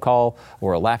and a phone call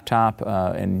or a laptop,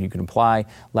 and you can apply.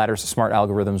 Ladder's smart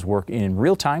algorithms work in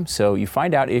real time, so you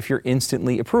find out if you're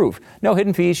instantly approved. No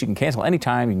hidden fees. You can cancel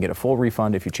anytime. You can get a full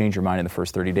refund if you change your mind in the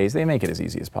first 30 days. They make it as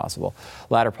easy as possible.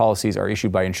 Ladder policies are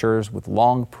issued by insurers with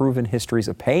long proven histories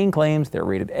of paying claims. They're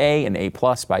rated A and A+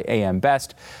 by AM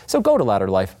Best. So go to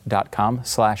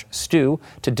ladderlife.com/Stu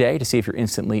today to see if you're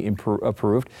instantly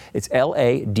approved. It's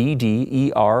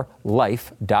LADDER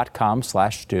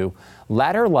life.com/Stu.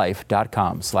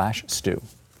 Ladderlife.com/Stu.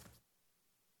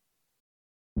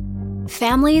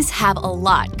 Families have a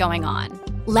lot going on.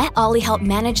 Let Ollie help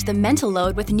manage the mental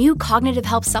load with new cognitive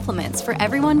help supplements for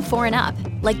everyone 4 and up,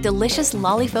 like delicious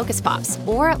Lolly Focus Pops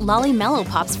or Lolly Mellow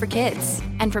Pops for kids.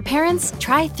 And for parents,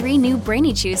 try 3 new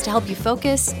Brainy Chews to help you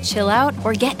focus, chill out,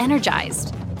 or get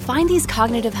energized. Find these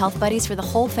cognitive health buddies for the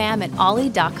whole fam at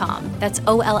ollie.com. That's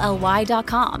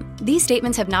OLLY.com. These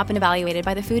statements have not been evaluated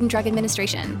by the Food and Drug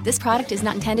Administration. This product is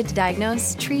not intended to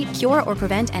diagnose, treat, cure, or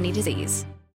prevent any disease.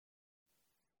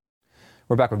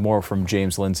 We're back with more from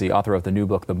James Lindsay, author of the new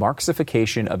book, The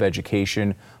Marxification of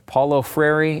Education, Paulo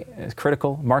Freire,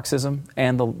 Critical Marxism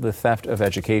and the Theft of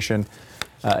Education.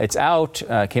 It's out,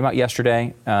 came out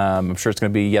yesterday. I'm sure it's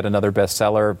going to be yet another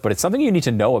bestseller, but it's something you need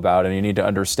to know about and you need to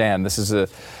understand. This is a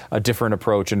different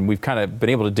approach, and we've kind of been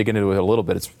able to dig into it a little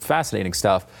bit. It's fascinating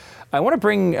stuff. I want to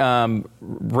bring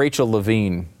Rachel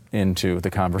Levine into the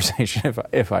conversation,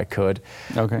 if I could.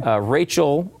 Okay.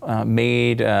 Rachel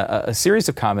made a series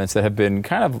of comments that have been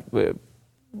kind of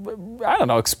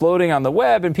exploding on the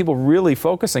web and people really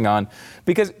focusing on,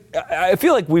 because I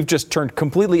feel like we've just turned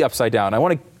completely upside down. I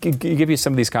want to give you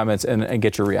some of these comments and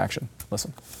get your reaction.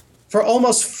 Listen. For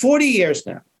almost 40 years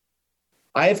now,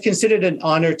 I have considered it an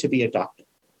honor to be a doctor.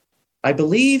 I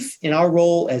believe in our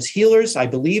role as healers. I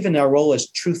believe in our role as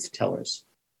truth tellers.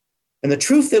 And the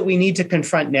truth that we need to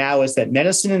confront now is that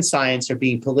medicine and science are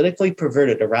being politically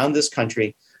perverted around this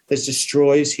country that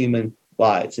destroys human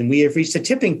lives. And we have reached a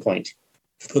tipping point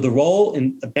for the role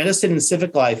in medicine and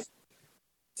civic life,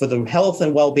 for the health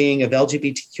and well-being of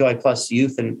LGBTQI plus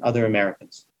youth and other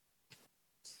Americans.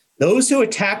 Those who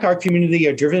attack our community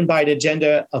are driven by an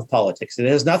agenda of politics. It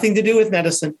has nothing to do with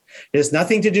medicine. It has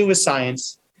nothing to do with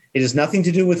science. It has nothing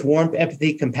to do with warmth,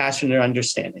 empathy, compassion, or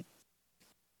understanding.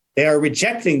 They are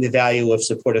rejecting the value of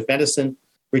supportive medicine,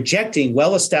 rejecting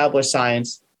well-established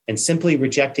science, and simply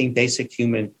rejecting basic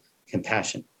human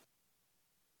compassion.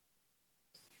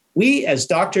 We, as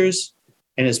doctors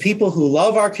and as people who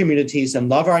love our communities and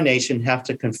love our nation, have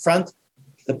to confront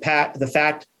the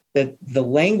fact that the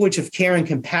language of care and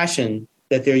compassion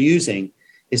that they're using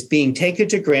is being taken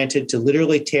for granted to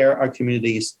literally tear our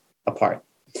communities apart.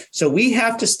 So we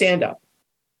have to stand up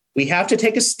We have to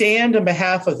take a stand on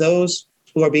behalf of those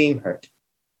who are being hurt.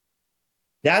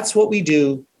 That's what we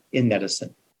do in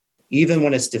medicine, even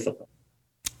when it's difficult.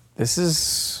 This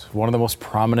is one of the most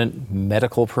prominent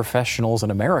medical professionals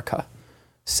in America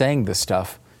saying this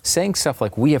stuff, saying stuff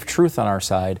like, we have truth on our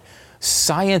side.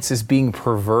 Science is being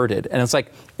perverted. And it's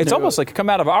like, it's almost like it come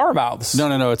out of our mouths.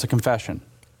 No, it's a confession.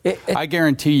 I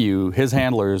guarantee you, his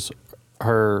handlers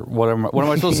are, what am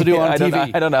I supposed to do on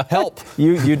TV? I don't know. Help.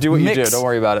 You do what you do. Don't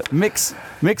worry about it. Mix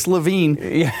Levine,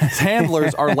 his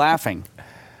handlers are laughing.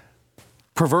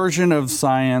 Perversion of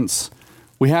science.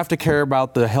 We have to care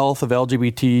about the health of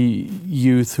LGBT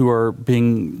youth who are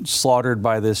being slaughtered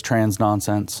by this trans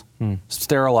nonsense,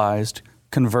 sterilized,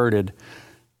 converted.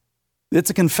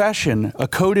 It's a confession, a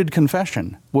coded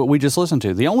confession, what we just listened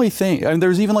to. The only thing, and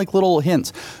there's even like little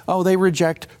hints. Oh, they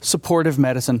reject supportive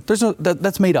medicine.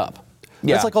 That's made up.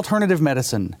 Yeah. It's like alternative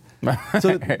medicine. So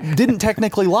it didn't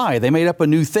technically lie. They made up a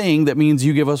new thing that means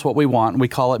you give us what we want. We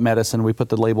call it medicine. We put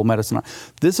the label medicine on.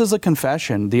 This is a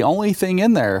confession. The only thing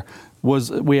in there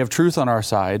was we have truth on our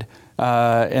side.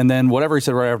 And then whatever he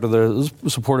said right after the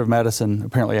supportive medicine,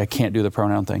 apparently I can't do the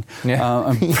pronoun thing. Yeah.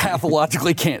 I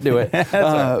pathologically can't do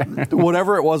it.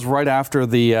 Whatever it was right after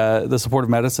the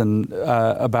supportive medicine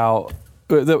about,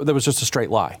 that was just a straight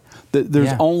lie.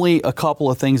 There's only a couple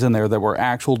of things in there that were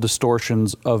actual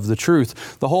distortions of the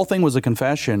truth. The whole thing was a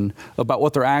confession about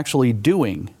what they're actually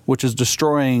doing, which is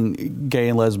destroying gay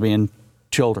and lesbian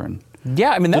children.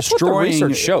 Yeah, I mean, that's what the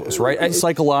research shows, right?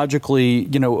 Psychologically,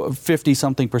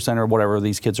 50-something% or whatever of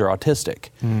these kids are autistic.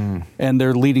 And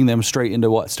they're leading them straight into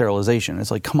what? Sterilization.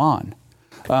 It's like, come on.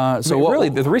 Really,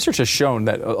 the research has shown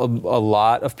that a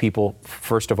lot of people,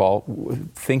 first of all,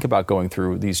 think about going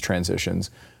through these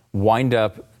transitions, wind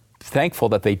up thankful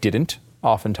that they didn't,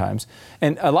 oftentimes.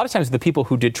 And a lot of times the people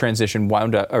who did transition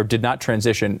did not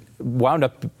transition wound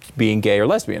up being gay or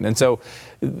lesbian. And so,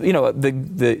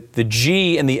 the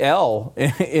G and the L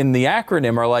in the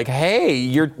acronym are like, hey,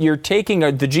 you're taking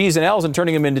the G's and L's and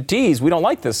turning them into T's. We don't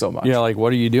like this so much. Yeah, like,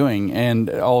 what are you doing? And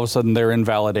all of a sudden they're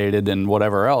invalidated and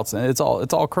whatever else. And it's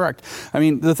all correct. I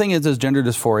mean, the thing is gender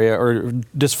dysphoria, or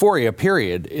dysphoria,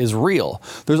 period, is real.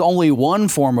 There's only one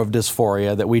form of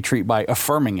dysphoria that we treat by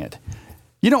affirming it.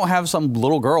 You don't have some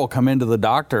little girl come into the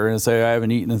doctor and say, I haven't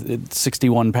eaten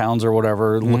 61 pounds or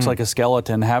whatever, looks like a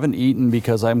skeleton, haven't eaten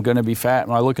because I'm going to be fat.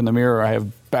 When I look in the mirror, I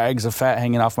have bags of fat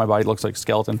hanging off my body, looks like a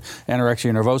skeleton,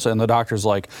 anorexia nervosa, and the doctor's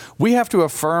like, we have to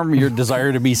affirm your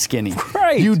desire to be skinny.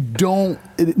 Right. You don't,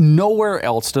 nowhere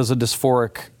else does a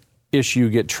dysphoric issue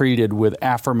get treated with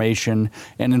affirmation,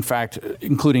 and in fact,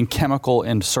 including chemical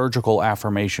and surgical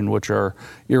affirmation, which are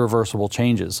irreversible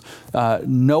changes.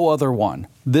 No other one.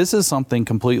 This is something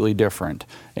completely different,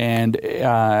 and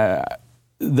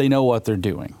they know what they're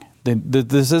doing.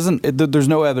 This isn't. There's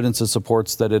no evidence that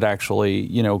supports that it actually,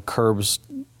 curbs,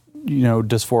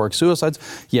 dysphoric suicides.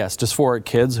 Yes, dysphoric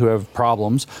kids who have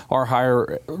problems are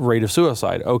higher rate of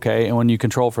suicide. Okay, and when you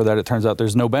control for that, it turns out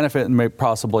there's no benefit and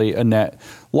possibly a net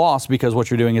loss, because what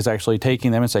you're doing is actually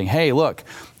taking them and saying, hey, look,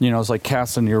 it's like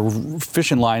casting your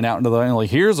fishing line out into the line, like,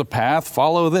 here's a path,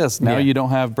 follow this. Now you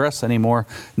don't have breasts anymore.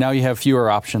 Now you have fewer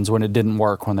options when it didn't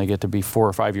work, when they get to be 4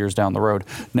 or 5 years down the road.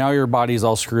 Now your body's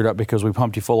all screwed up because we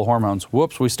pumped you full of hormones.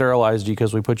 Whoops, we sterilized you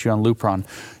because we put you on Lupron,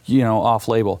 off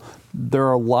label. There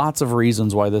are lots of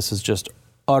reasons why this is just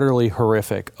utterly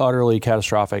horrific, utterly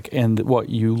catastrophic. And what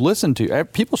you listen to,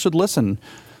 people should listen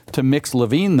to Mix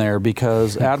Levine there,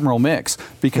 because Admiral Mix,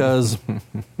 because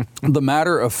the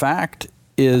matter of fact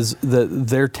is that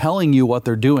they're telling you what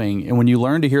they're doing. And when you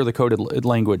learn to hear the coded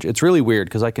language, it's really weird,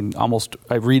 because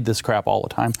I read this crap all the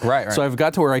time. Right. So I've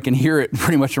got to where I can hear it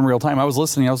pretty much in real time. I was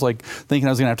listening, I was like thinking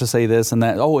I was going to have to say this and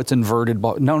that. Oh, it's inverted.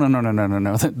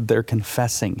 No. They're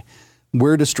confessing.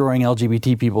 We're destroying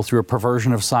LGBT people through a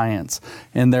perversion of science.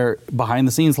 And they're behind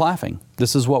the scenes laughing.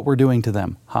 This is what we're doing to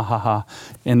them. Ha, ha, ha.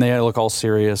 And they look all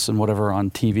serious and whatever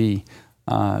on TV.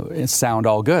 It sound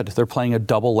all good. They're playing a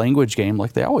double language game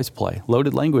like they always play.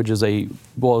 Loaded language is a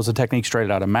technique straight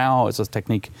out of Mao. It's a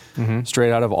technique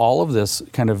straight out of all of this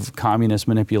kind of communist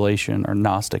manipulation or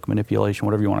Gnostic manipulation,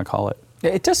 whatever you want to call it.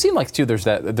 It does seem like, too, there's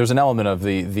an element of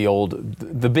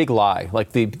the big lie,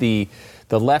 like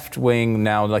the left wing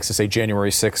now likes to say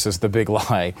January 6th is the big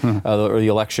lie, or the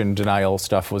election denial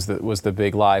stuff was the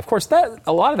big lie. Of course,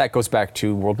 a lot of that goes back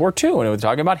to World War II, and it was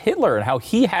talking about Hitler and how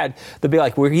he had the big,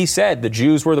 like, where he said the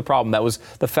Jews were the problem. That was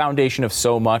the foundation of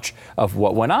so much of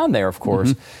what went on there, of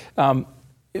course. But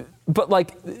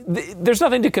there's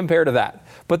nothing to compare to that.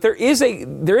 But there is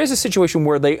a situation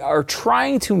where they are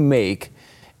trying to make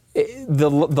the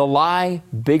lie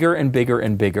bigger and bigger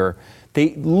and bigger.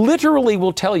 They literally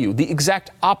will tell you the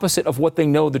exact opposite of what they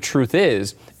know the truth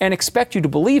is and expect you to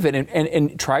believe it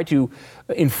and try to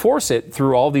enforce it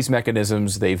through all these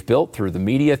mechanisms they've built, through the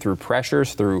media, through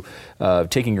pressures, through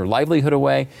taking your livelihood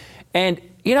away. And,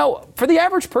 for the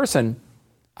average person,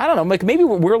 I don't know, like maybe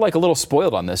we're like a little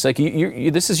spoiled on this. Like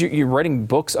you're writing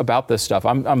books about this stuff.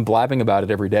 I'm blabbing about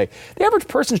it every day. The average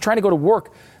person is trying to go to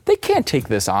work. They can't take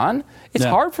this on. It's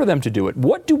hard for them to do it.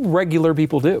 What do regular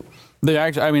people do?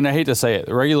 I hate to say it.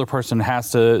 The regular person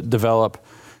has to develop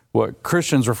what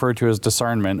Christians refer to as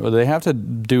discernment. What they have to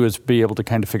do is be able to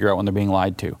kind of figure out when they're being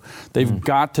lied to. They've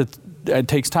got to. It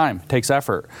takes time, it takes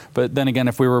effort. But then again,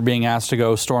 if we were being asked to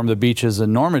go storm the beaches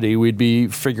in Normandy, we'd be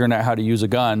figuring out how to use a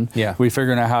gun. Yeah. We'd be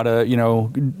figuring out how to,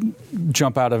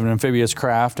 jump out of an amphibious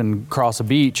craft and cross a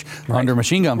beach under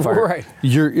machine gun fire. Right.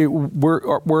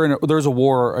 There's a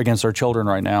war against our children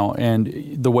right now,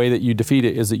 and the way that you defeat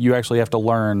it is that you actually have to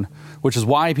learn, which is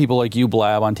why people like you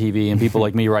blab on TV and people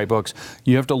like me write books.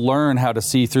 You have to learn how to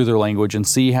see through their language and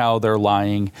see how they're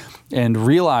lying and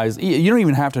realize you don't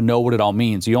even have to know what it all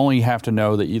means. You only have to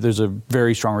know that there's a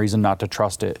very strong reason not to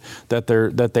trust it, that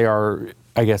they are,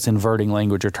 I guess, inverting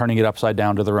language or turning it upside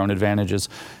down to their own advantages.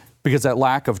 Because that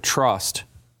lack of trust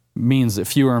means that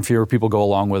fewer and fewer people go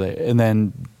along with it. And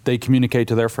then they communicate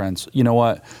to their friends, you know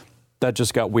what, that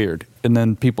just got weird. And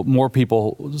then more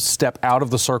people step out of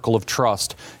the circle of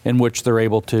trust in which they're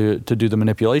able to do the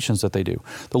manipulations that they do.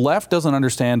 The left doesn't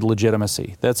understand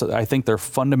legitimacy. That's, I think, their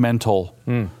fundamental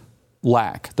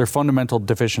lack, their fundamental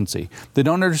deficiency. They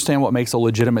don't understand what makes a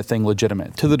legitimate thing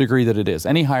legitimate to the degree that it is.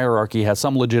 Any hierarchy has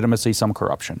some legitimacy, some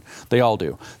corruption. They all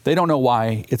do. They don't know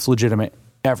why it's legitimate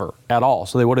ever at all.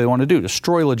 So what do they want to do?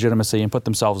 Destroy legitimacy and put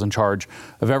themselves in charge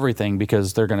of everything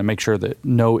because they're going to make sure that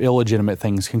no illegitimate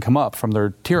things can come up from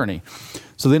their tyranny.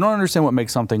 So they don't understand what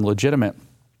makes something legitimate.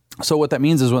 So what that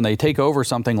means is when they take over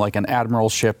something like an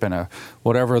admiralship and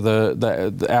whatever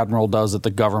the admiral does at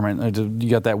the government, you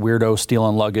got that weirdo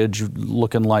stealing luggage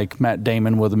looking like Matt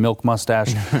Damon with a milk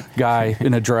mustache guy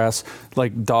in a dress,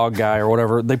 like dog guy or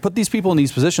whatever. They put these people in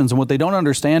these positions, and what they don't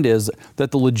understand is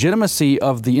that the legitimacy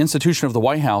of the institution of the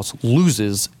White House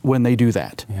loses when they do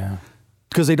that. Yeah.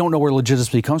 Because they don't know where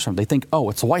legitimacy comes from. They think, oh,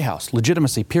 it's the White House,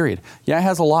 legitimacy, period. Yeah, it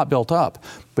has a lot built up.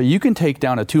 But you can take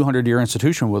down a 200-year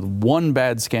institution with one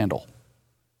bad scandal.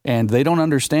 And they don't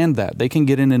understand that. They can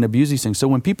get in and abuse these things. So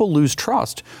when people lose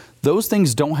trust, those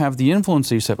things don't have the influence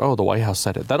that you said, oh, the White House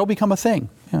said it. That'll become a thing.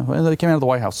 Yeah, well, they came out of the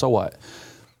White House, so what?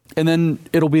 And then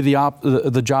it'll be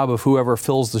the job of whoever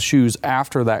fills the shoes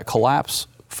after that collapse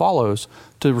follows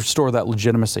to restore that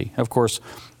legitimacy. Of course,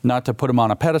 not to put him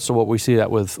on a pedestal, but we see that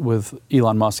with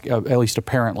Elon Musk, at least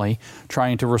apparently,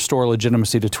 trying to restore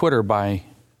legitimacy to Twitter by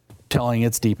telling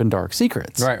its deep and dark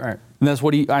secrets. Right. And that's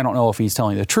what I don't know if he's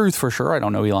telling the truth for sure. I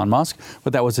don't know Elon Musk,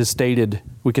 but that was his stated,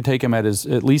 we could take him at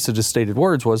least his stated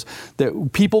words was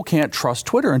that people can't trust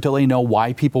Twitter until they know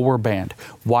why people were banned,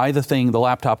 why the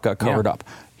laptop got covered up.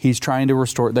 He's trying to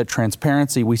restore that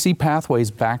transparency. We see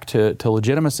pathways back to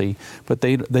legitimacy, but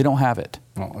they don't have it.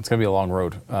 Well, it's going to be a long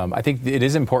road. I think it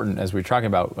is important, as we're talking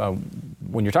about,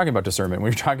 when you're talking about discernment,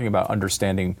 when you're talking about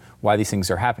understanding why these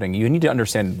things are happening, you need to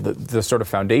understand the sort of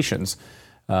foundations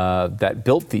that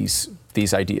built these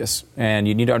ideas. And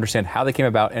you need to understand how they came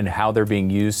about and how they're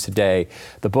being used today.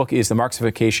 The book is The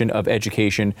Marxification of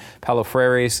Education, Paulo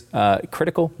Freire's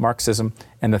Critical Marxism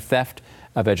and the Theft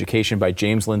of Education by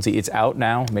James Lindsay. It's out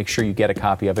now. Make sure you get a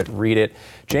copy of it. Read it.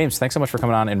 James, thanks so much for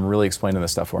coming on and really explaining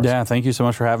this stuff for us. Yeah, thank you so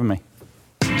much for having me.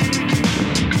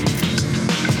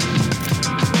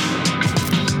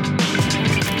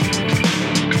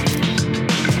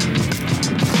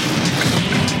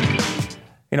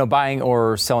 Buying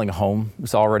or selling a home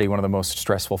is already one of the most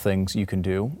stressful things you can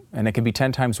do, and it can be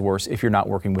 10 times worse if you're not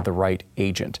working with the right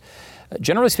agent.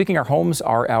 Generally speaking, our homes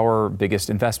are our biggest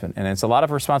investment, and it's a lot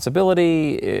of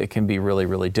responsibility. It can be really,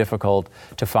 really difficult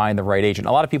to find the right agent.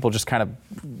 A lot of people just kind of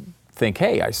think,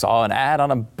 hey, I saw an ad on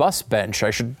a bus bench.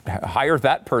 I should hire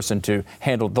that person to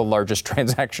handle the largest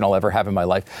transaction I'll ever have in my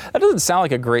life. That doesn't sound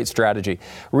like a great strategy.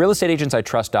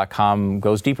 RealestateAgentsITrust.com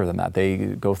goes deeper than that. They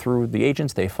go through the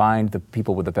agents. They find the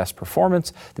people with the best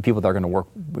performance, the people that are going to work,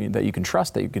 that you can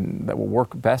trust, that will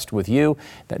work best with you,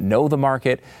 that know the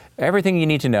market. Everything you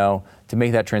need to know to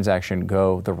make that transaction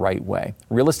go the right way.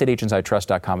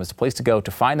 RealestateAgentsITrust.com is the place to go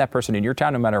to find that person in your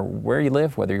town, no matter where you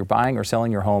live, whether you're buying or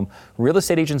selling your home.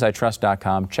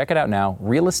 RealestateAgentsITrust.com. Check it out now.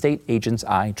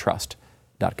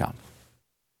 RealestateAgentsITrust.com.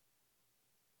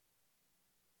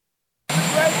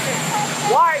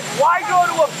 Why go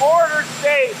to a border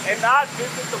state and not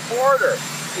visit the border?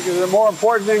 Because there's a more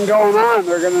important thing going on.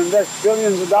 They're going to invest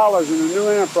billions of dollars in a new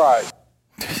enterprise.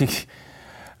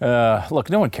 Look,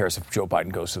 no one cares if Joe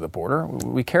Biden goes to the border.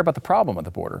 We care about the problem at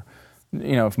the border.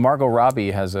 You know, if Margot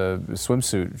Robbie has a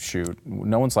swimsuit shoot,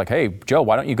 no one's like, hey, Joe,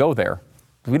 why don't you go there?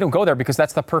 We don't go there because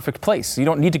that's the perfect place. You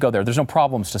don't need to go there. There's no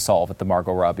problems to solve at the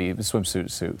Margot Robbie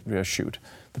swimsuit shoot.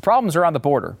 The problems are on the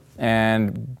border,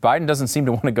 and Biden doesn't seem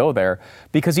to want to go there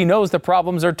because he knows the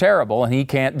problems are terrible and he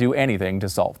can't do anything to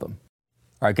solve them.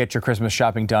 All right, get your Christmas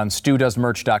shopping done.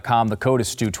 StuDoesMerch.com. The code is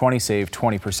Stu20. Save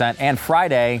 20%. And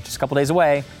Friday, just a couple days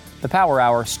away, the Power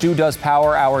Hour.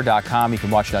 StuDoesPowerHour.com. You can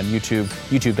watch it on YouTube.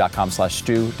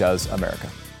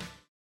 YouTube.com/StuDoesAmerica.